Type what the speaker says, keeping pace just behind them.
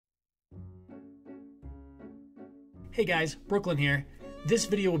Hey guys, Brooklyn here. This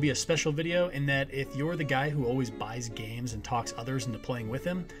video will be a special video in that if you're the guy who always buys games and talks others into playing with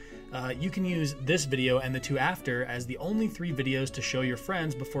him, you can use this video and the two after as the only 3 videos to show your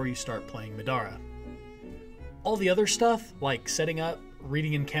friends before you start playing Middara. All the other stuff, like setting up,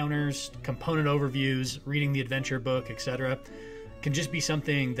 reading encounters, component overviews, reading the adventure book, etc., can just be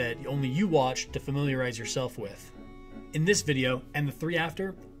something that only you watch to familiarize yourself with. In this video, and the 3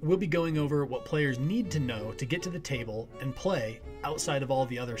 after, we'll be going over what players need to know to get to the table and play outside of all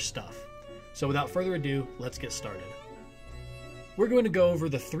the other stuff. So without further ado, let's get started. We're going to go over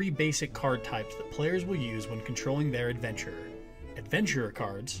the 3 basic card types that players will use when controlling their adventurer. Adventurer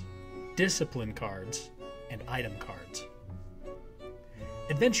cards, discipline cards, and item cards.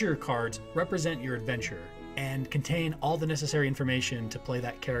 Adventurer cards represent your adventurer and contain all the necessary information to play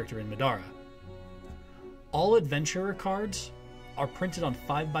that character in Middara. All adventurer cards are printed on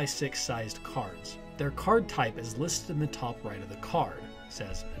 5x6 sized cards. Their card type is listed in the top right of the card. It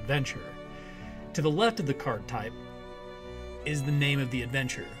says adventurer. To the left of the card type is the name of the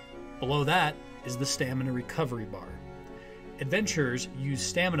adventurer. Below that is the stamina recovery bar. Adventurers use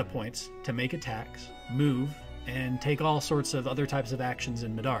stamina points to make attacks, move, and take all sorts of other types of actions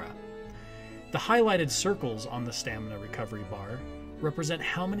in Middara. The highlighted circles on the stamina recovery bar represent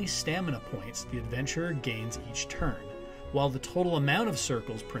how many stamina points the adventurer gains each turn, while the total amount of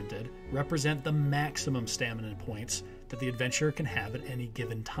circles printed represent the maximum stamina points that the adventurer can have at any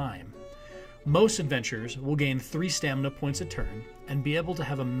given time. Most adventurers will gain 3 stamina points a turn and be able to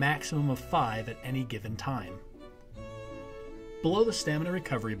have a maximum of 5 at any given time. Below the stamina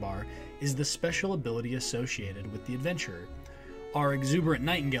recovery bar is the special ability associated with the adventurer. Our exuberant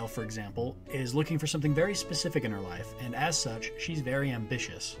nightingale, for example, is looking for something very specific in her life, and as such, she's very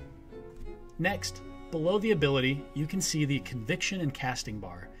ambitious. Next, below the ability, you can see the conviction and casting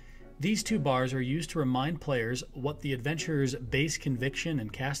bar. These 2 bars are used to remind players what the adventurer's base conviction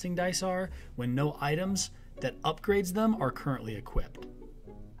and casting dice are when no items that upgrades them are currently equipped.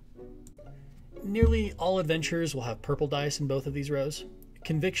 Nearly all adventurers will have purple dice in both of these rows.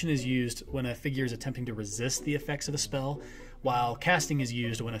 Conviction is used when a figure is attempting to resist the effects of a spell, while casting is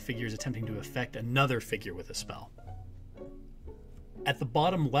used when a figure is attempting to affect another figure with a spell. At the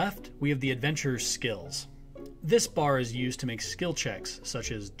bottom left, we have the adventurer's skills. This bar is used to make skill checks,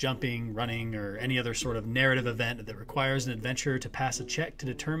 such as jumping, running, or any other sort of narrative event that requires an adventurer to pass a check to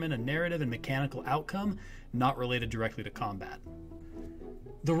determine a narrative and mechanical outcome not related directly to combat.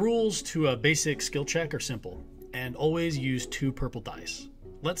 The rules to a basic skill check are simple, and always use 2 purple dice.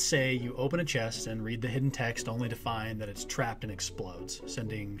 Let's say you open a chest and read the hidden text only to find that it's trapped and explodes,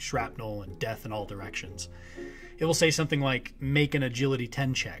 sending shrapnel and death in all directions. It will say something like, make an agility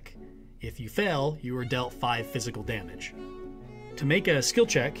 10 check. If you fail, you are dealt 5 physical damage. To make a skill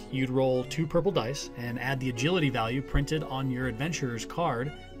check, you'd roll 2 purple dice and add the agility value printed on your adventurer's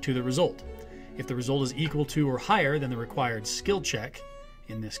card to the result. If the result is equal to or higher than the required skill check,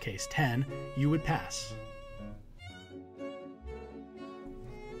 in this case 10, you would pass.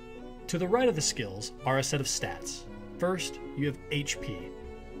 To the right of the skills are a set of stats. First, you have HP.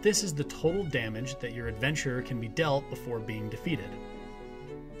 This is the total damage that your adventurer can be dealt before being defeated.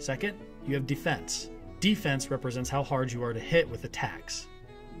 Second, you have defense. Defense represents how hard you are to hit with attacks.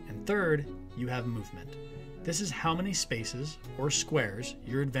 And third, you have movement. This is how many spaces or squares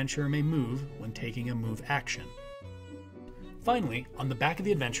your adventurer may move when taking a move action. Finally, on the back of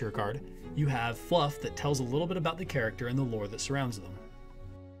the adventurer card, you have fluff that tells a little bit about the character and the lore that surrounds them.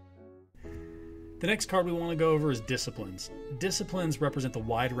 The next card we want to go over is Disciplines. Disciplines represent the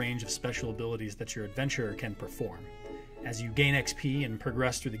wide range of special abilities that your adventurer can perform. As you gain XP and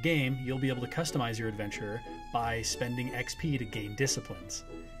progress through the game, you'll be able to customize your adventurer by spending XP to gain disciplines.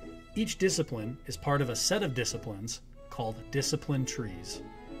 Each discipline is part of a set of disciplines called discipline trees.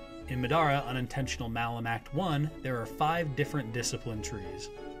 In Middara Unintentional Malum Act 1, there are 5 different discipline trees: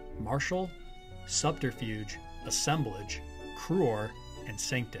 Martial, Subterfuge, Assemblage, Cruor, and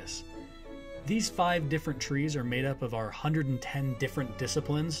Sanctus. These 5 different trees are made up of our 110 different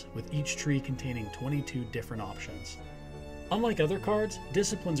disciplines, with each tree containing 22 different options. Unlike other cards,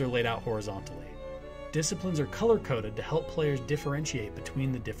 disciplines are laid out horizontally. Disciplines are color-coded to help players differentiate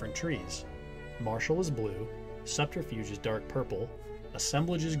between the different trees. Martial is blue, Subterfuge is dark purple,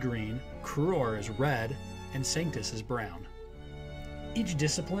 Assemblage is green, Cruor is red, and Sanctus is brown. Each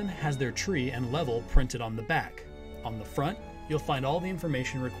discipline has their tree and level printed on the back. On the front, you'll find all the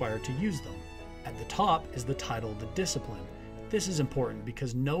information required to use them. At the top is the title of the discipline. This is important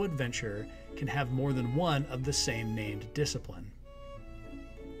because no adventurer can have more than one of the same named discipline.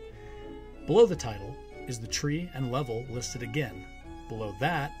 Below the title is the tree and level listed again. Below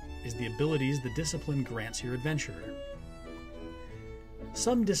that is the abilities the discipline grants your adventurer.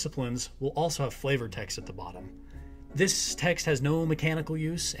 Some disciplines will also have flavor text at the bottom. This text has no mechanical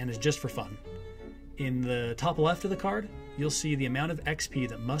use and is just for fun. In the top left of the card, you'll see the amount of XP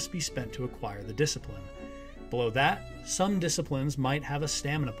that must be spent to acquire the discipline. Below that, some disciplines might have a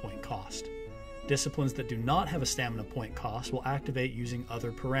stamina point cost. Disciplines that do not have a stamina point cost will activate using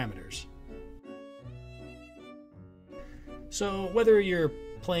other parameters. So whether you're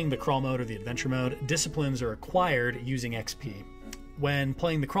playing the crawl mode or the adventure mode, disciplines are acquired using XP. When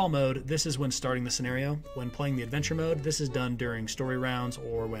playing the crawl mode, this is when starting the scenario. When playing the adventure mode, this is done during story rounds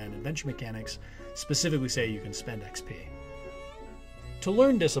or when adventure mechanics specifically say you can spend XP. To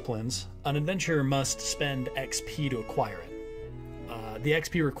learn disciplines, an adventurer must spend XP to acquire it. The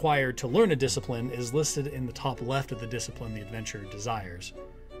XP required to learn a discipline is listed in the top left of the discipline the adventurer desires.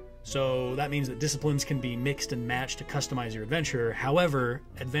 So that means that disciplines can be mixed and matched to customize your adventure. However,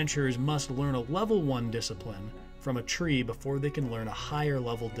 adventurers must learn a level 1 discipline from a tree before they can learn a higher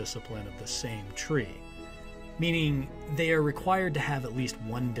level discipline of the same tree. Meaning they are required to have at least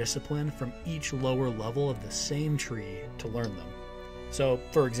one discipline from each lower level of the same tree to learn them. So,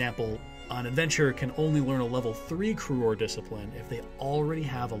 for example, an adventurer can only learn a level 3 crew or discipline if they already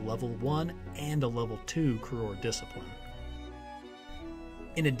have a level 1 and a level 2 crew or discipline.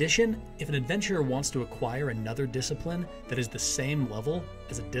 In addition, if an adventurer wants to acquire another discipline that is the same level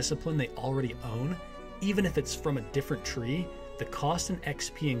as a discipline they already own, even if it's from a different tree, the cost in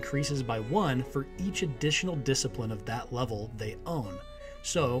XP increases by 1 for each additional discipline of that level they own.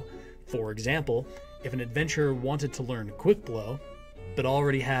 So, for example, if an adventurer wanted to learn Quick Blow, but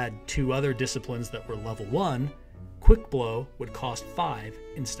already had 2 other disciplines that were level 1, Quick Blow would cost 5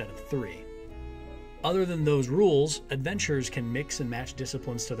 instead of 3. Other than those rules, adventurers can mix and match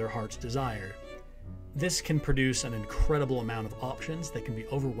disciplines to their heart's desire. This can produce an incredible amount of options that can be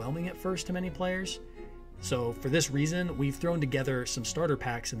overwhelming at first to many players. So for this reason, we've thrown together some starter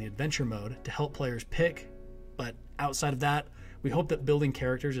packs in the adventure mode to help players pick, but outside of that, we hope that building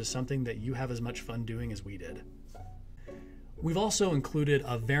characters is something that you have as much fun doing as we did. We've also included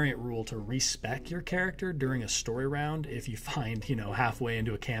a variant rule to respec your character during a story round if you find, halfway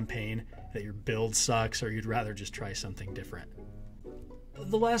into a campaign that your build sucks or you'd rather just try something different.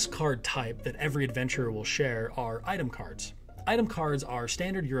 The last card type that every adventurer will share are item cards. Item cards are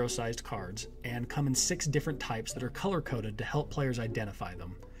standard Euro-sized cards and come in 6 different types that are color-coded to help players identify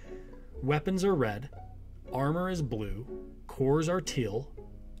them. Weapons are red, armor is blue, cores are teal,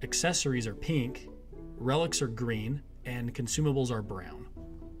 accessories are pink, relics are green, and consumables are brown.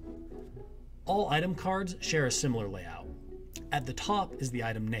 All item cards share a similar layout. At the top is the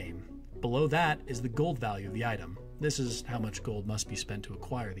item name. Below that is the gold value of the item. This is how much gold must be spent to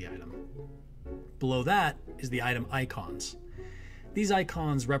acquire the item. Below that is the item icons. These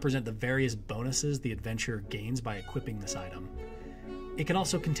icons represent the various bonuses the adventurer gains by equipping this item. It can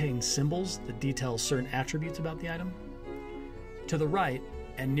also contain symbols that detail certain attributes about the item. To the right,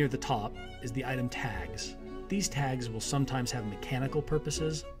 and near the top, is the item tags. These tags will sometimes have mechanical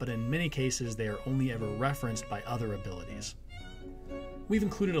purposes, but in many cases they are only ever referenced by other abilities. We've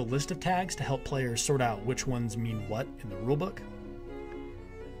included a list of tags to help players sort out which ones mean what in the rulebook.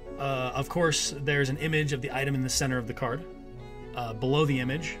 Of course, there's an image of the item in the center of the card. Below the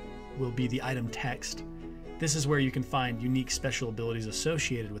image will be the item text. This is where you can find unique special abilities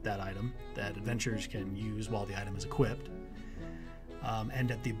associated with that item that adventurers can use while the item is equipped. And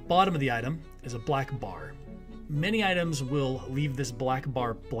at the bottom of the item is a black bar. Many items will leave this black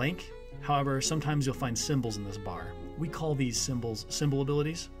bar blank. However, sometimes you'll find symbols in this bar. We call these symbols symbol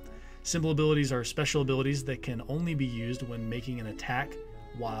abilities. Symbol abilities are special abilities that can only be used when making an attack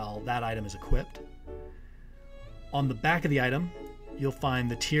while that item is equipped. On the back of the item, you'll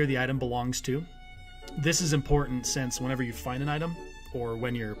find the tier the item belongs to. This is important since whenever you find an item, or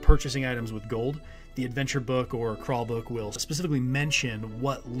when you're purchasing items with gold, the adventure book or crawl book will specifically mention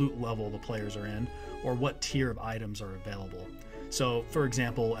what loot level the players are in, or what tier of items are available. So, for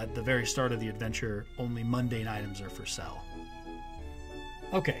example, at the very start of the adventure, only mundane items are for sale.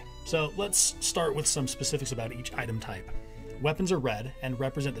 Okay, so let's start with some specifics about each item type. Weapons are red and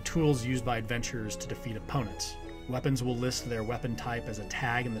represent the tools used by adventurers to defeat opponents. Weapons will list their weapon type as a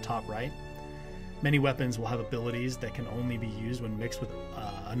tag in the top right. Many weapons will have abilities that can only be used when mixed with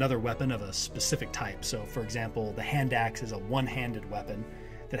another weapon of a specific type. So, for example, the hand axe is a one-handed weapon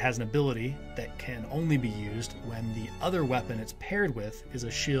that has an ability that can only be used when the other weapon it's paired with is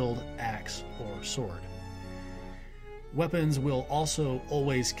a shield, axe, or sword. Weapons will also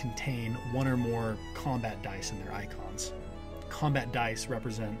always contain one or more combat dice in their icons. Combat dice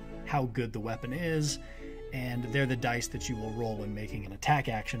represent how good the weapon is, and they're the dice that you will roll when making an attack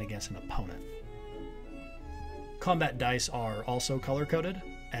action against an opponent. Combat dice are also color-coded.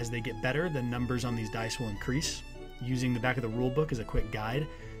 As they get better, the numbers on these dice will increase. Using the back of the rulebook as a quick guide,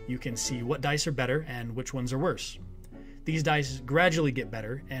 you can see what dice are better and which ones are worse. These dice gradually get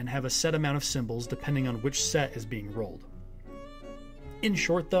better and have a set amount of symbols depending on which set is being rolled. In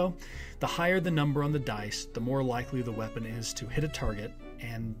short though, the higher the number on the dice, the more likely the weapon is to hit a target,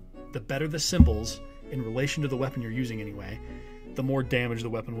 and the better the symbols, in relation to the weapon you're using anyway, the more damage the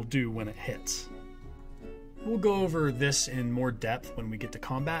weapon will do when it hits. We'll go over this in more depth when we get to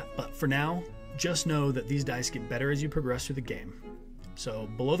combat, but for now, just know that these dice get better as you progress through the game. So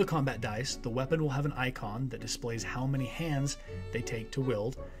below the combat dice, the weapon will have an icon that displays how many hands they take to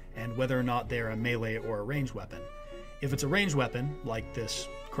wield, and whether or not they're a melee or a ranged weapon. If it's a ranged weapon, like this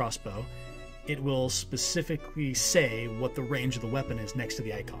crossbow, it will specifically say what the range of the weapon is next to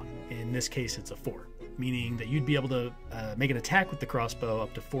the icon. In this case, it's a 4, meaning that you'd be able to make an attack with the crossbow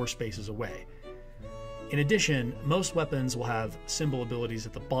up to 4 spaces away. In addition, most weapons will have symbol abilities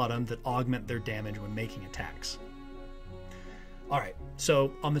at the bottom that augment their damage when making attacks. Alright,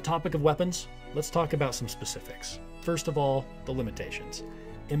 so on the topic of weapons, let's talk about some specifics. First of all, the limitations.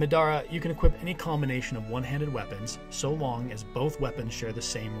 In Middara, you can equip any combination of one-handed weapons so long as both weapons share the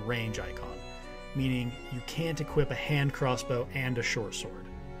same range icon, meaning you can't equip a hand crossbow and a short sword,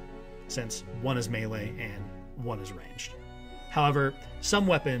 since one is melee and one is ranged. However, some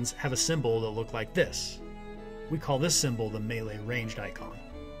weapons have a symbol that look like this. We call this symbol the melee ranged icon.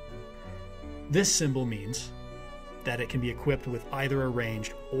 This symbol means that it can be equipped with either a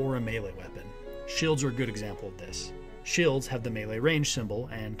ranged or a melee weapon. Shields are a good example of this. Shields have the melee range symbol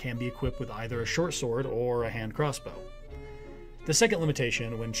and can be equipped with either a short sword or a hand crossbow. The second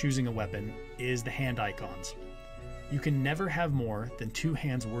limitation when choosing a weapon is the hand icons. You can never have more than 2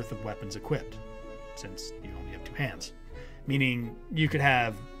 hands worth of weapons equipped, since you only have 2 hands. Meaning you could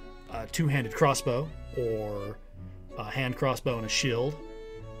have a 2-handed crossbow, or a hand crossbow and a shield,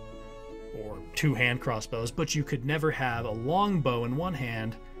 or 2 hand crossbows, but you could never have a long bow in one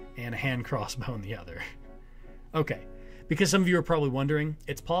hand and a hand crossbow in the other. Okay, because some of you are probably wondering,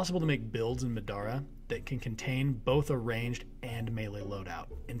 it's possible to make builds in Middara that can contain both a ranged and melee loadout.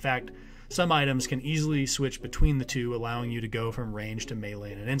 In fact, some items can easily switch between the two, allowing you to go from ranged to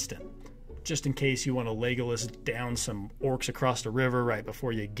melee in an instant. Just in case you want to Legolas down some orcs across the river right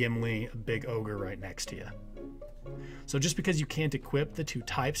before you Gimli a big ogre right next to you. So just because you can't equip the 2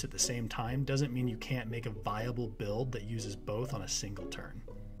 types at the same time doesn't mean you can't make a viable build that uses both on a single turn.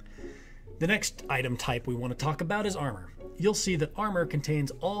 The next item type we want to talk about is armor. You'll see that armor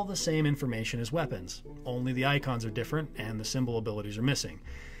contains all the same information as weapons, only the icons are different and the symbol abilities are missing.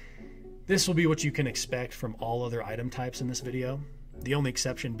 This will be what you can expect from all other item types in this video. The only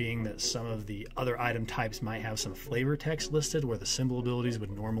exception being that some of the other item types might have some flavor text listed where the symbol abilities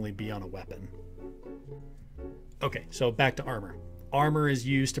would normally be on a weapon. Okay, so back to armor. Armor is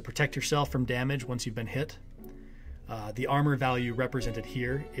used to protect yourself from damage once you've been hit. The armor value represented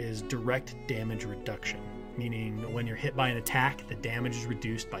here is direct damage reduction, meaning when you're hit by an attack, the damage is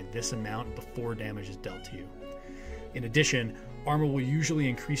reduced by this amount before damage is dealt to you. In addition, armor will usually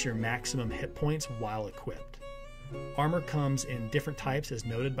increase your maximum hit points while equipped. Armor comes in different types as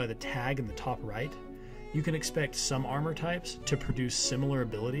noted by the tag in the top right. You can expect some armor types to produce similar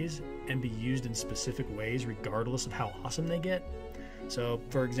abilities and be used in specific ways regardless of how awesome they get. So,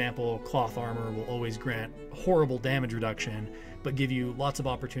 for example, cloth armor will always grant horrible damage reduction, but give you lots of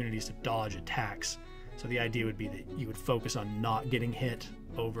opportunities to dodge attacks. So the idea would be that you would focus on not getting hit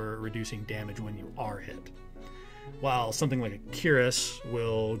over reducing damage when you are hit. While something like a cuirass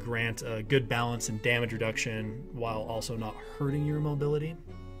will grant a good balance in damage reduction while also not hurting your mobility.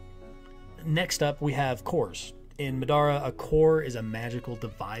 Next up, we have cores. In Middara, a core is a magical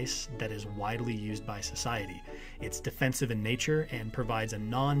device that is widely used by society. It's defensive in nature and provides a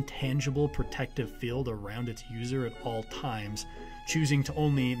non-tangible protective field around its user at all times, choosing to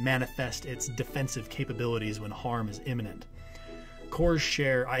only manifest its defensive capabilities when harm is imminent. Cores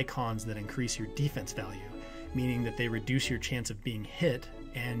share icons that increase your defense value, meaning that they reduce your chance of being hit,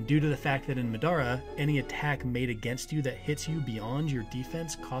 and due to the fact that in Middara, any attack made against you that hits you beyond your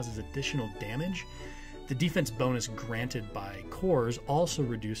defense causes additional damage, the defense bonus granted by cores also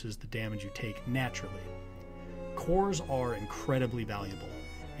reduces the damage you take naturally. Cores are incredibly valuable,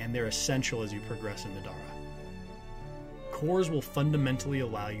 and they're essential as you progress in Middara. Cores will fundamentally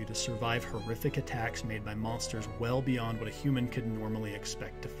allow you to survive horrific attacks made by monsters well beyond what a human could normally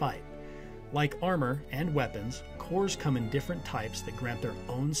expect to fight. Like armor and weapons, cores come in different types that grant their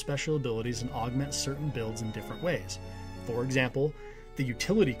own special abilities and augment certain builds in different ways. For example, The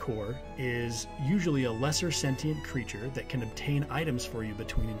utility core is usually a lesser sentient creature that can obtain items for you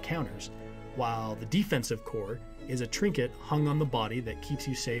between encounters, while the defensive core is a trinket hung on the body that keeps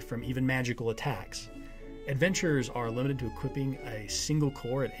you safe from even magical attacks. Adventurers are limited to equipping a single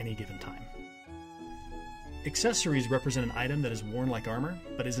core at any given time. Accessories represent an item that is worn like armor,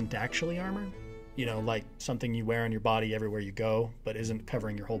 but isn't actually armor. You know, like something you wear on your body everywhere you go, but isn't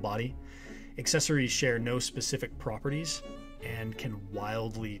covering your whole body. Accessories share no specific properties and can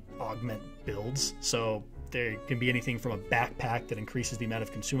wildly augment builds. So there can be anything from a backpack that increases the amount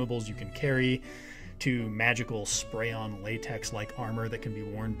of consumables you can carry, to magical spray-on latex-like armor that can be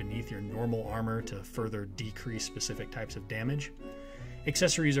worn beneath your normal armor to further decrease specific types of damage.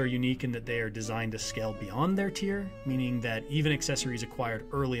 Accessories are unique in that they are designed to scale beyond their tier, meaning that even accessories acquired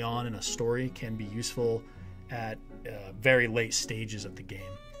early on in a story can be useful at very late stages of the game.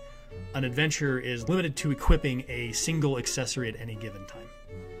 An adventurer is limited to equipping a single accessory at any given time.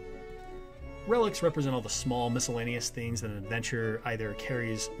 Relics represent all the small miscellaneous things that an adventurer either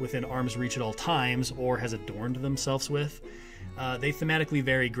carries within arm's reach at all times or has adorned themselves with. They thematically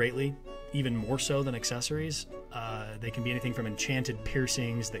vary greatly, even more so than accessories. They can be anything from enchanted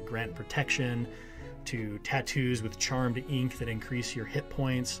piercings that grant protection, to tattoos with charmed ink that increase your hit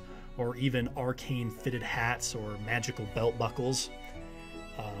points, or even arcane fitted hats or magical belt buckles.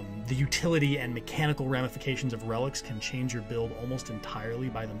 The utility and mechanical ramifications of relics can change your build almost entirely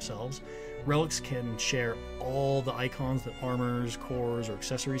by themselves. Relics can share all the icons that armors, cores, or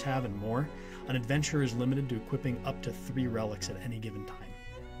accessories have and more. An adventurer is limited to equipping up to 3 relics at any given time.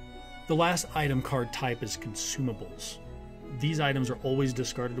 The last item card type is consumables. These items are always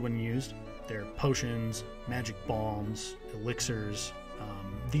discarded when used. They're potions, magic bombs, elixirs.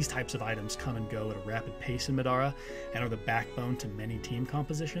 These types of items come and go at a rapid pace in Middara and are the backbone to many team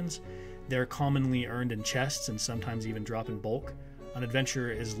compositions. They're commonly earned in chests and sometimes even drop in bulk. An adventurer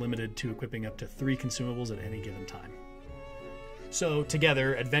is limited to equipping up to 3 consumables at any given time. So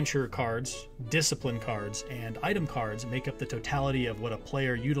together, adventurer cards, discipline cards, and item cards make up the totality of what a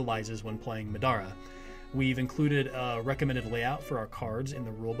player utilizes when playing Middara. We've included a recommended layout for our cards in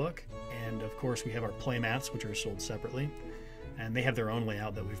the rulebook, and of course we have our playmats, which are sold separately, and they have their own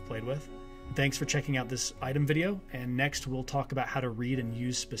layout that we've played with. Thanks for checking out this item video, and next we'll talk about how to read and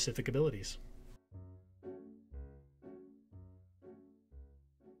use specific abilities.